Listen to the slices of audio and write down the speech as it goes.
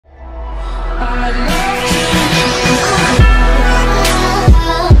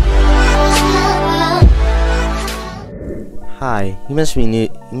Hi, you must be new.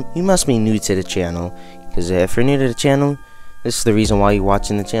 You must be new to the channel, because if you're new to the channel, this is the reason why you're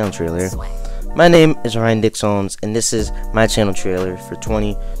watching the channel trailer. My name is BigRion16, and this is my channel trailer for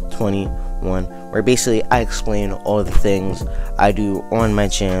 2021, where basically I explain all the things I do on my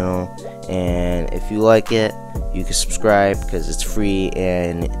channel. And if you like it, you can subscribe because it's free,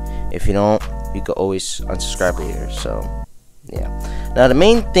 and if you don't, you can always unsubscribe later. So yeah. Now the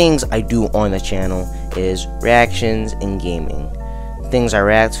main things I do on the channel is reactions and gaming. Things I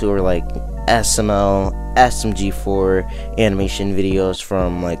react to are like SML, SMG4 animation videos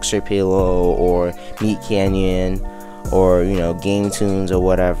from like Sir Palo or Meat Canyon, or Game Tunes or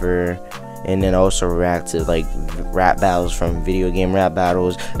whatever. And then also react to like rap battles from video game rap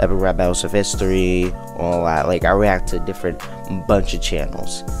battles, epic rap battles of history, all that. Like I react to different bunch of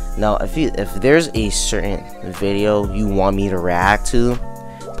channels. Now if there's a certain video you want me to react to,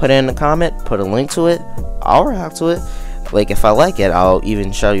 put it in the comment, put a link to it, I'll react to it. Like if I like it, I'll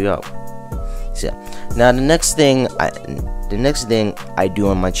even shout you out. So now the next thing I do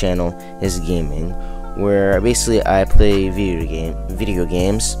on my channel is gaming, where basically I play video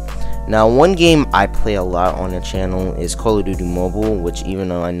games. Now one game I play a lot on the channel is Call of Duty Mobile, which even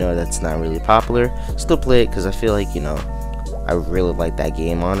though I know that's not really popular, still play it because I feel like I really like that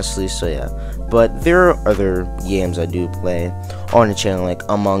game, honestly. So yeah, but there are other games I do play on the channel, like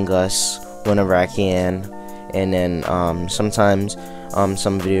Among Us whenever I can, and then sometimes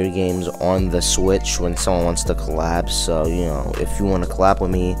some video games on the Switch when someone wants to collab. So if you want to collab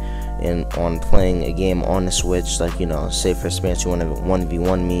with me and on playing a game on the Switch, like say for instance you want to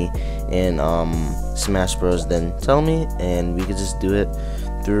 1v1 me in Smash Bros, then tell me and we could just do it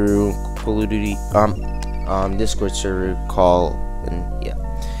through Call of Duty Discord server call. And yeah,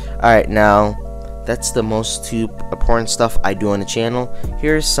 alright, now that's the most two important stuff I do on the channel.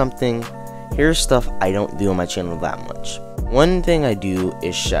 Here's stuff I don't do on my channel that much. One thing I do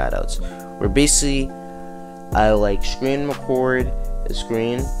is shoutouts, where basically I like screen record the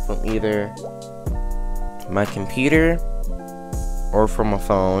screen from either my computer or from a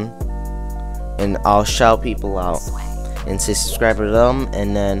phone, and I'll shout people out and say subscribe to them,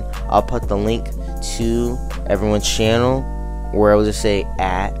 and then I'll put the link to everyone's channel where I will just say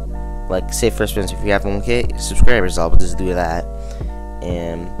at, like say for instance if you have 1K subscribers, I'll just do that.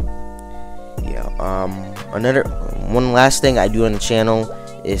 And yeah, one last thing I do on the channel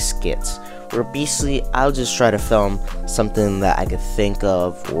is skits, where basically I'll just try to film something that I could think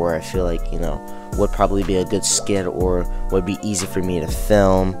of, or I feel like would probably be a good skit or would be easy for me to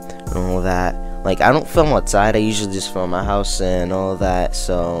film and all that. Like I don't film outside, I usually just film my house and all that.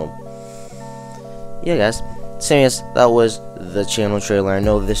 So yeah guys, serious, that was the channel trailer. I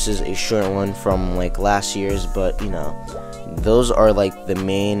know this is a short one from like last year's, but those are like the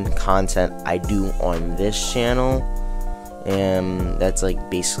main content I do on this channel, and that's like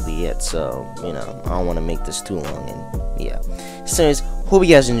basically it. So I don't want to make this too long, and yeah. So anyways, hope you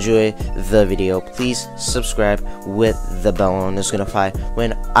guys enjoy the video. Please subscribe with the bell on. It's gonna notify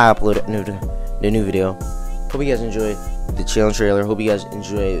when I upload the new video. Hope you guys enjoy the channel trailer. Hope you guys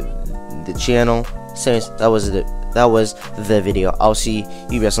enjoy the channel. So anyways, that was the video. I'll see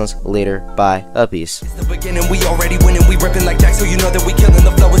you guys later. Bye. Peace. The beginning, we already winning. We ripping like Jack, so you know that we killing.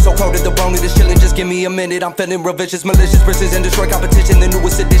 The flow is so cold at the bone. It is chilling. Just give me a minute. I'm feeling real vicious, malicious, versus and destroy competition. The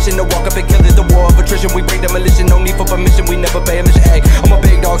newest edition to walk up and kill it. The war of attrition. We bring demolition. No need for permission. We never pay a mission. Hey, I'm a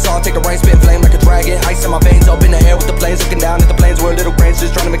big dog, so I'll take a rain, spit flame like a dragon. Ice in my veins, up in the air with the planes, looking down at the plains. We're little grains,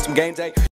 just trying to make some gains. Hey.